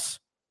win-loss,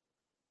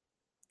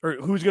 or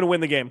who's going to win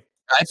the game?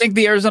 I think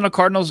the Arizona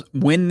Cardinals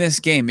win this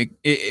game,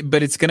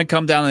 but it's going to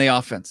come down to the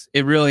offense.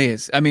 It really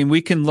is. I mean,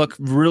 we can look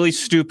really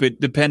stupid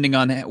depending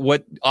on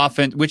which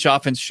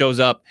offense shows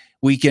up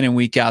week in and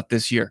week out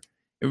this year.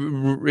 It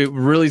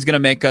really is going to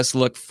make us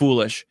look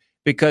foolish,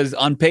 because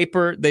on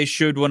paper they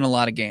should win a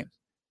lot of games.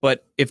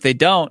 But if they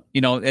don't,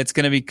 it's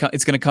going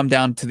to come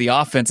down to the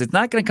offense. It's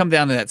not going to come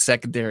down to that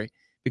secondary.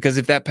 Because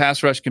if that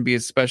pass rush can be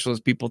as special as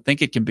people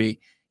think it can be,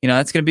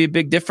 that's going to be a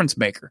big difference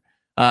maker.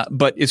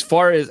 But as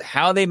far as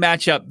how they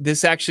match up, this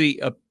is actually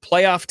a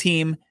playoff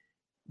team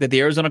that the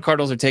Arizona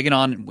Cardinals are taking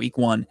on in week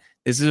 1.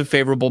 This is a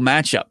favorable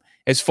matchup.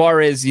 As far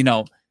as,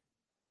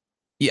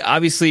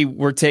 obviously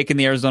we're taking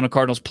the Arizona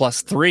Cardinals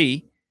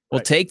 +3.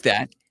 We'll take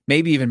that,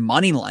 maybe even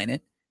money line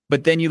it.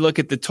 But then you look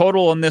at the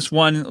total on this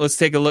one. Let's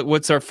take a look.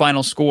 What's our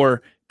final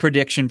score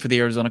prediction for the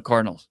Arizona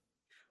Cardinals?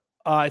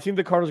 I think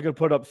the Cardinals are going to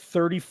put up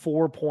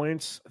 34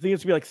 points. I think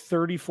it's going to be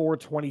like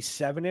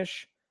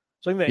 34-27-ish.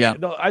 So I think I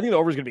think the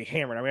over is going to be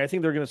hammered. I mean, I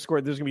think they're going to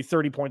score. There's going to be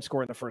 30 points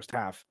scored in the first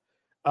half.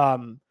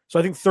 So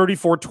I think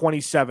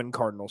 34-27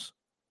 Cardinals.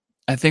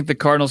 I think the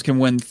Cardinals can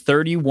win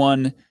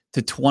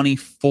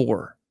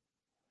 31-24,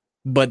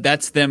 but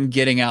that's them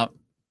getting out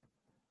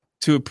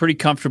to a pretty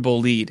comfortable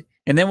lead.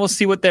 And then we'll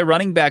see what their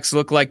running backs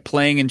look like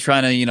playing and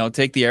trying to,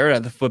 take the air out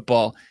of the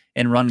football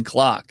and run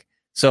clock.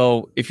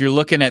 So if you're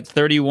looking at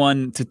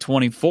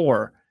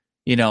 31-24,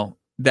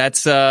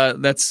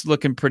 that's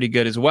looking pretty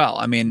good as well.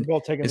 I mean,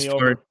 taking the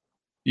over.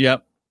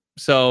 Yep.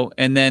 So,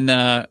 and then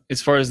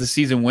as far as the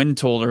season win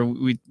total,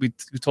 we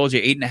told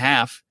you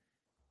 8.5.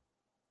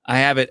 I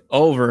have it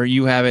over.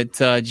 You have it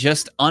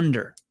just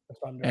under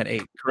at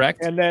 8,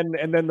 correct? And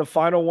then the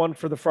final one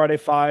for the Friday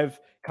 5,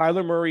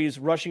 Kyler Murray's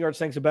rushing yards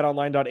thanks to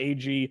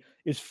betonline.ag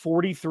is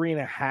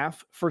 43.5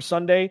 for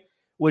Sunday,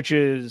 which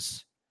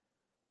is,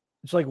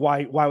 it's like,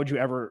 why would you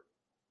ever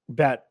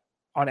bet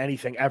on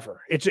anything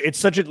ever? It's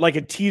such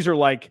a teaser.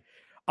 Like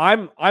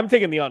I'm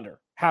taking the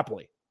under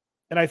happily.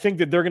 And I think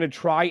that they're going to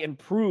try and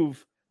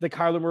prove that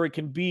Kyler Murray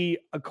can be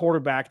a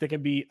quarterback that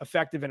can be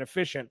effective and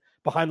efficient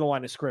behind the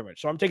line of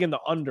scrimmage. So I'm taking the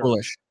under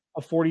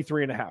of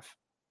 43.5.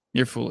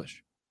 You're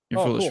foolish.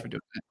 You're foolish for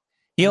doing that.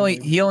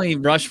 He only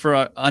rushed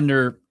for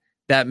under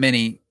that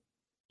many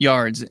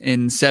yards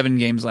in 7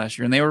 games last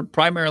year, and they were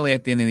primarily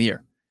at the end of the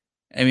year.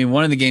 I mean,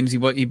 one of the games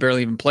he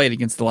barely even played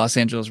against the Los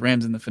Angeles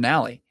Rams in the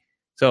finale.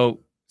 So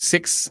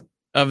 6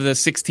 of the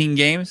 16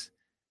 games,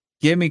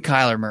 give me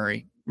Kyler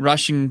Murray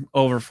rushing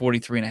over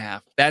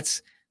 43.5.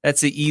 That's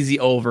an easy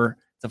over.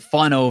 It's a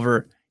fun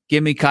over.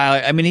 Give me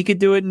Kyler. I mean, he could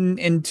do it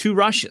in 2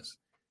 rushes.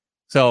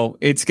 So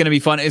it's going to be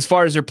fun. As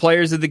far as their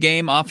players of the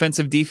game,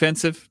 offensive,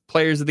 defensive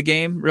players of the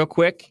game, real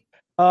quick.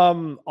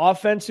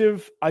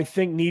 Offensive, I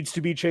think, needs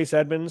to be Chase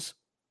Edmonds.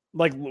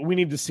 Like, we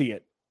need to see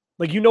it.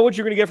 Like, you know what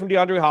you're going to get from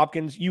DeAndre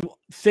Hopkins. You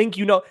think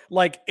you know.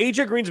 Like,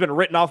 AJ Green's been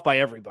written off by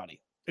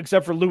everybody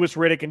except for Louis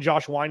Riddick and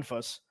Josh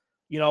Weinfuss,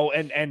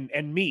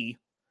 and me.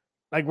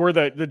 Like, we're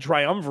the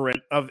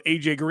triumvirate of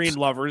AJ Green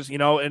lovers,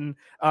 and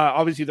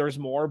obviously there's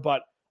more,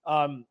 but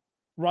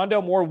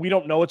Rondale Moore, we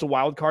don't know. It's a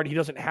wild card. He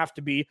doesn't have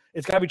to be.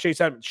 It's got to be Chase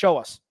Edmonds. Show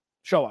us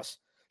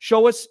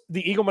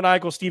the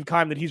egomaniacal Steve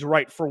Keim that he's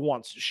right for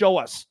once. Show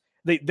us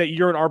that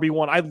you're an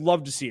RB1. I'd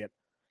love to see it.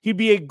 He'd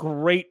be a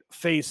great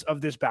face of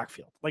this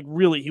backfield. Like,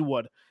 really, he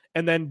would.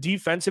 And then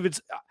defensive,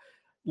 it's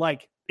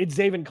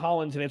Zaven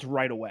Collins, and it's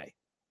right away.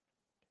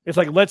 It's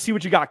like, let's see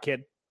what you got,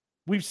 kid.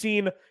 We've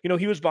seen,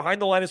 he was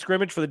behind the line of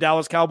scrimmage for the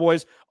Dallas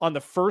Cowboys on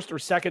the first or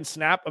second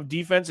snap of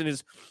defense in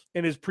his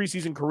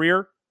preseason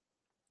career.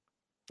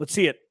 Let's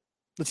see it.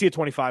 Let's see it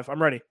 25.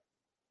 I'm ready.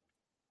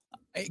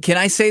 Can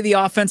I say the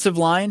offensive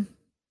line?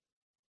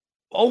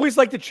 Always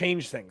like to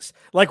change things.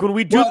 Like when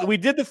we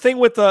did the thing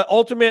with the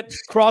ultimate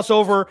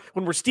crossover,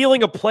 when we're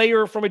stealing a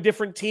player from a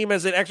different team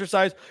as an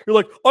exercise, you're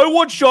like, I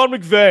want Sean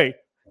McVay.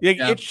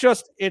 Yeah. You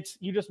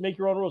just make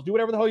your own rules. Do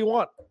whatever the hell you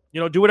want.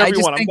 Do whatever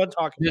you want. I'm done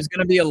talking. There's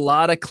going to be a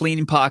lot of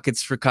clean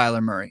pockets for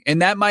Kyler Murray.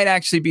 And that might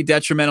actually be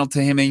detrimental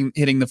to him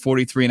hitting the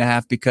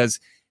 43.5 because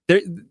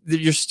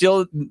you're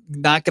still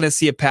not going to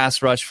see a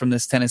pass rush from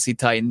this Tennessee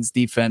Titans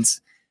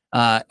defense.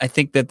 I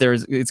think that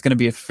it's going to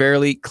be a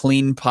fairly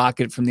clean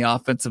pocket from the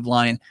offensive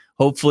line.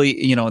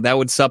 Hopefully, that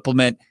would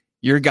supplement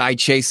your guy,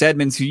 Chase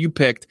Edmonds, who you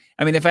picked.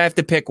 I mean, if I have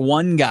to pick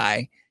one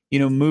guy,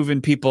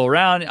 moving people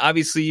around,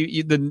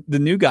 obviously the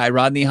new guy,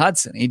 Rodney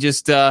Hudson, he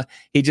just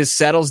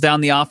settles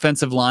down the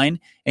offensive line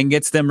and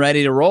gets them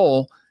ready to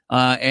roll,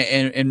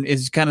 and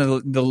is kind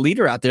of the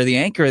leader out there, the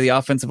anchor of the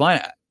offensive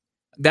line.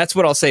 That's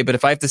what I'll say. But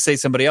if I have to say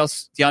somebody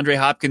else, DeAndre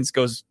Hopkins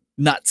goes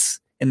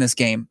nuts in this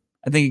game.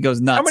 I think he goes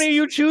nuts. How many are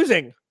you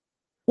choosing?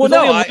 Well,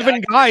 no,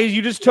 11 guys.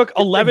 You just took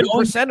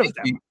 11% of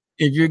them.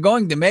 If you're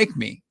going to make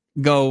me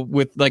go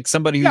with like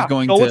somebody who's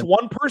going to go with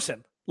one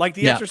person, like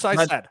the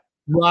exercise said.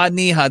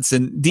 Rodney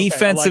Hudson,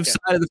 defensive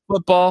side of the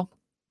football.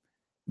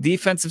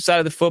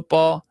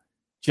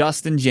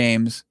 Justin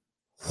James,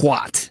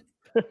 what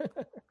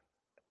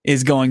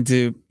is going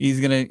to? He's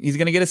gonna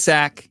get a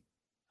sack.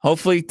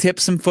 Hopefully, tip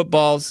some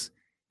footballs,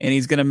 and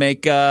he's gonna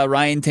make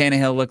Ryan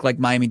Tannehill look like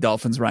Miami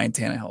Dolphins Ryan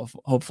Tannehill.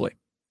 Hopefully,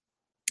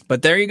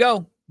 but there you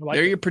go.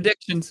 There are your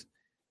predictions.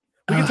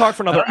 We can talk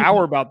for another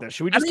hour about this.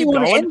 Should we just keep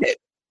going? End it?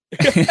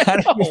 I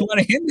don't want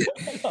to end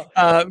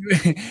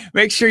it.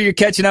 Make sure you're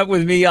catching up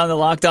with me on the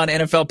Locked On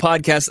NFL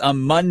podcast on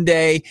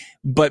Monday.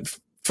 But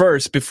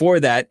first, before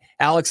that,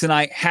 Alex and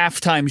I,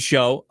 halftime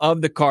show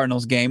of the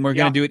Cardinals game. We're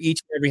going to do it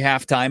each and every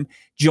halftime.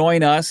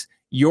 Join us.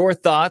 Your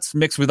thoughts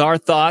mixed with our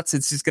thoughts.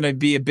 It's just going to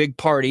be a big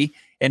party.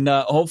 And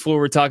hopefully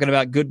we're talking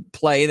about good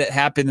play that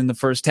happened in the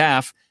first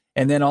half.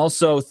 And then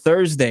also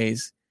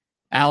Thursdays,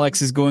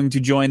 Alex is going to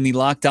join the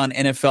Locked On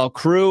NFL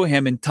crew,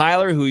 him and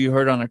Tyler, who you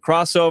heard on a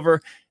crossover.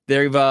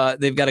 They've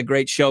got a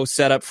great show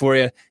set up for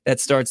you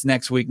that starts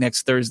next week,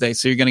 next Thursday.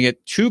 So you're going to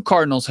get 2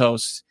 Cardinals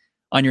hosts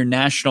on your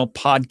national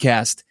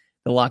podcast,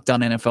 the Locked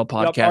On NFL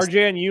podcast. Yep,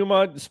 RJ and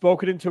Yuma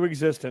spoke it into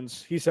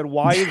existence. He said,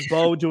 why is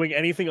Bo doing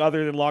anything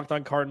other than Locked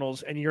On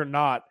Cardinals and you're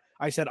not?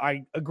 I said,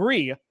 I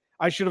agree.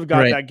 I should have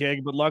got that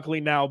gig, but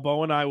luckily now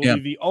Bo and I will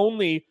be the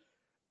only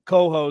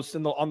co-hosts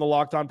on the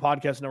Locked On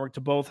Podcast Network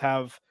to both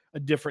have a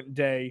different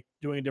day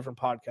doing a different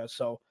podcast.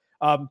 So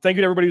thank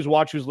you to everybody who's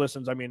watched, who's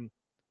listens. I mean,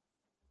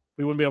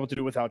 we wouldn't be able to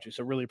do it without you.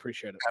 So really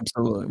appreciate it.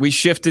 Absolutely. We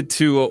shifted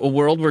to a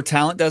world where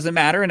talent doesn't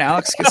matter, and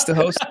Alex gets to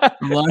host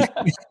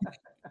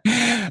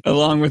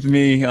along with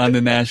me on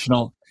the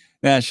national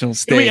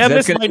stage. Can we end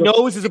this? My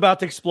nose is about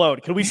to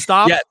explode. Can we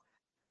stop? Yeah.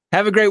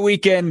 Have a great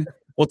weekend.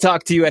 We'll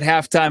talk to you at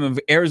halftime of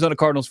Arizona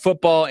Cardinals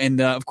football,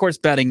 and of course,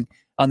 betting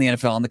on the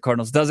NFL on the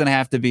Cardinals. Doesn't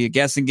have to be a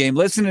guessing game.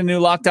 Listen to the new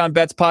Locked On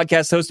Bets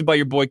podcast hosted by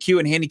your boy Q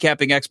and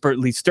handicapping expert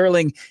Lee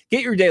Sterling.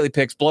 Get your daily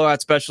picks,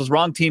 blowout specials,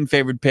 wrong team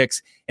favored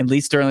picks, and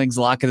Lee Sterling's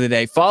lock of the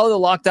day. Follow the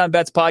Locked On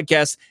Bets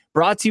podcast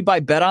brought to you by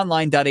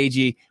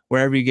betonline.ag,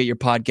 wherever you get your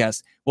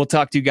podcasts. We'll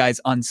talk to you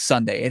guys on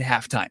Sunday at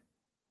halftime.